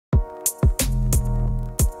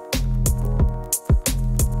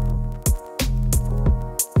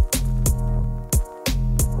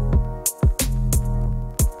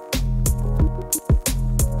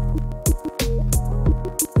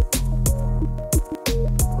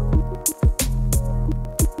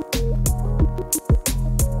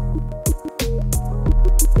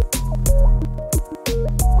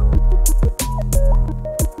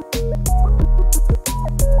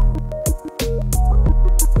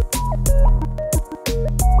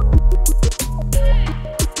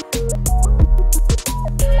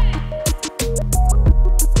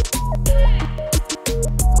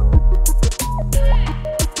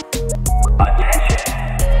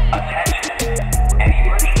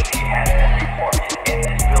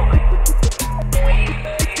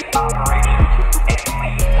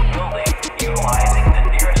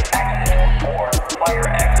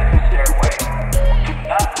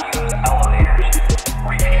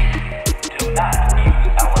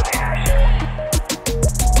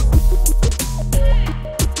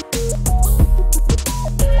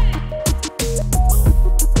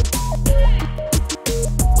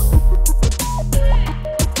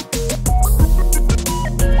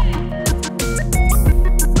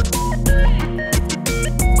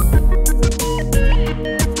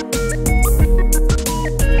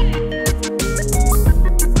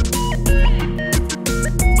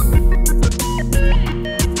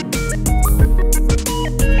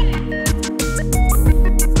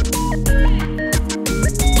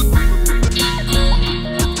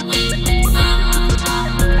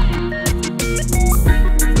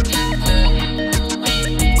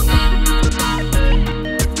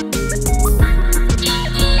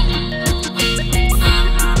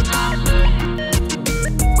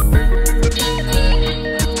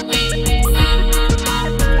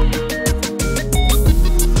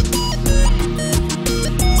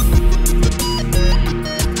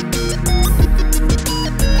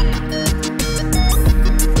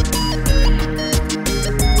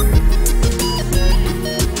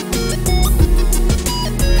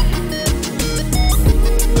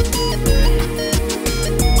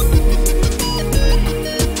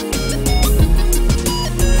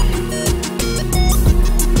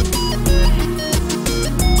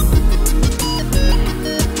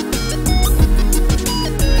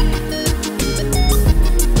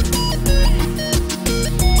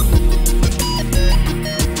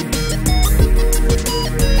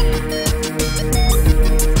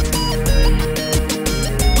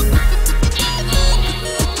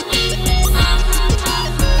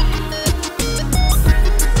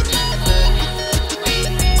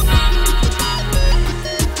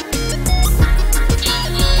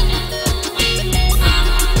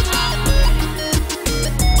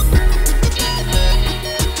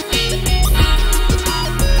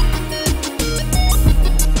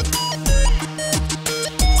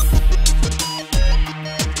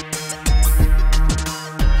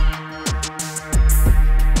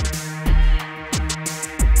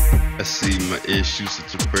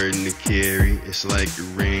burden to carry. It's like a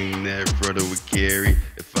ring that brother would carry.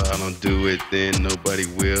 If I don't do it, then nobody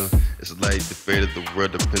will. It's like the fate of the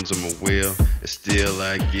world depends on my will. And still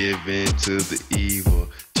I give in to the evil,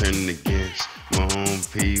 turning against my own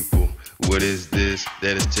people. What is this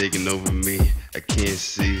that is taking over me? I can't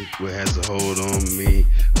see what has a hold on me.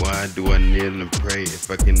 Why do I kneel and pray if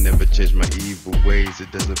I can never change my evil ways?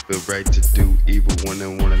 It doesn't feel right to do evil when I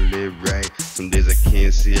wanna live right. Some days I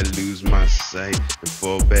can't see, I lose my sight and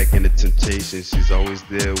fall back into temptation. She's always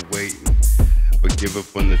there waiting, but give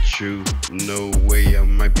up on the truth. No way, I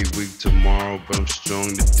might be weak tomorrow, but I'm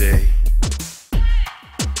strong today.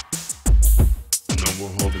 No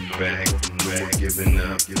more holding back, no more giving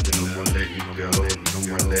up, no more letting go, no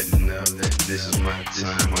more letting up. This is my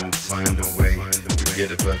time, I will find a way.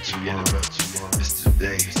 Forget about tomorrow, it's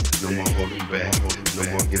today. No more holding back, no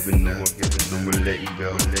more giving up, no more letting go,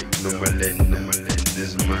 no more letting up.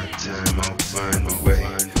 This is my time, I'll find a way.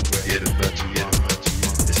 Forget about tomorrow,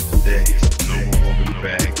 it's today. No more holding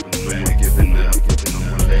back, no more giving up, no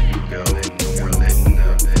more letting go, no more letting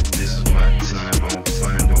up. This is my time, I'll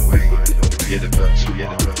find a way. Forget about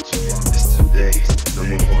tomorrow, it's today. No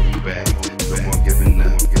more holding back, no more giving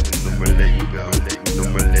up, no more letting go, no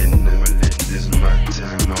more letting up. This is my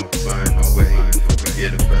time, I'll find a way.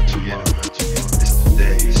 Forget about tomorrow, it's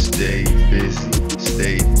today. Stay busy,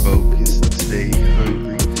 stay focused, stay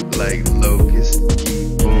hungry like locusts.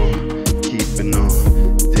 Keep on, keeping on.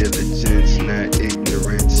 Diligence, not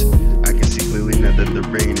ignorance. I can see clearly now that the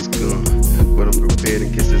rain is gone, but I'm prepared in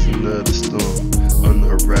case there's another storm. On the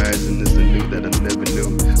horizon is the new that I never knew.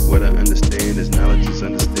 What I understand is knowledge is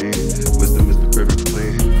understanding. Wisdom is the perfect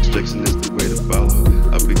plan. Instruction is the way to follow.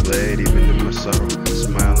 I'll be glad even in my sorrow.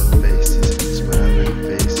 Smiling faces,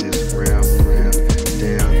 round, round,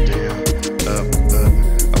 down, down, up, up.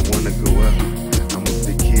 I wanna go up. I'm a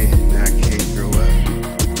big kid, now I can't grow up.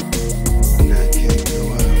 Now I can't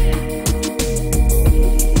grow up.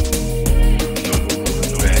 No more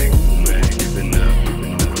holding back, no more giving up, no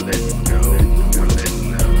more letting go.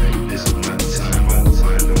 This is my time, I'll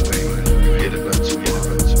find a way. Forget about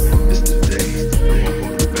tomorrow, it's today. No more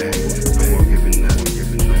holding back, no more giving up,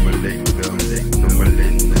 no more letting go, no more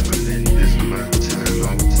letting up. This is my time,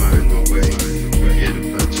 I'll find a way. Forget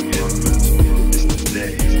about tomorrow, it's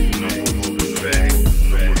today. No more holding back,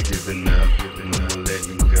 no more giving up, no more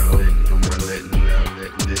letting go, no more letting up.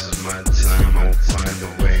 This is my time, I'll find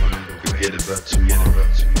a way. Forget about tomorrow,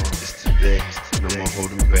 it's today. No more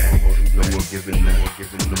holding back, no more giving up,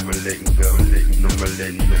 no more letting go, no more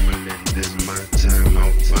letting up. This is my time,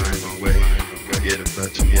 I'll find a way. Forget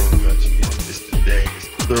about tomorrow, it's today.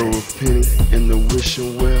 Throw a penny in the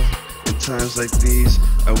wishing well. In times like these,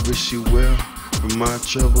 I wish you well. For my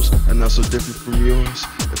troubles are not so different from yours.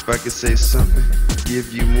 If I could say something,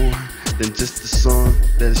 give you more than just a song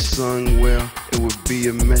that is sung well, it would be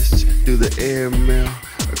a message through the air mail,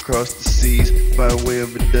 across the seas by way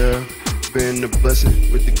of a dove, bearing the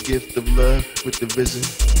blessing with the gift of love, with the vision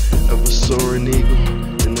of a soaring eagle,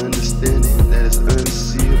 and understanding that it's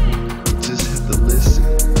unseeable. You just have to listen.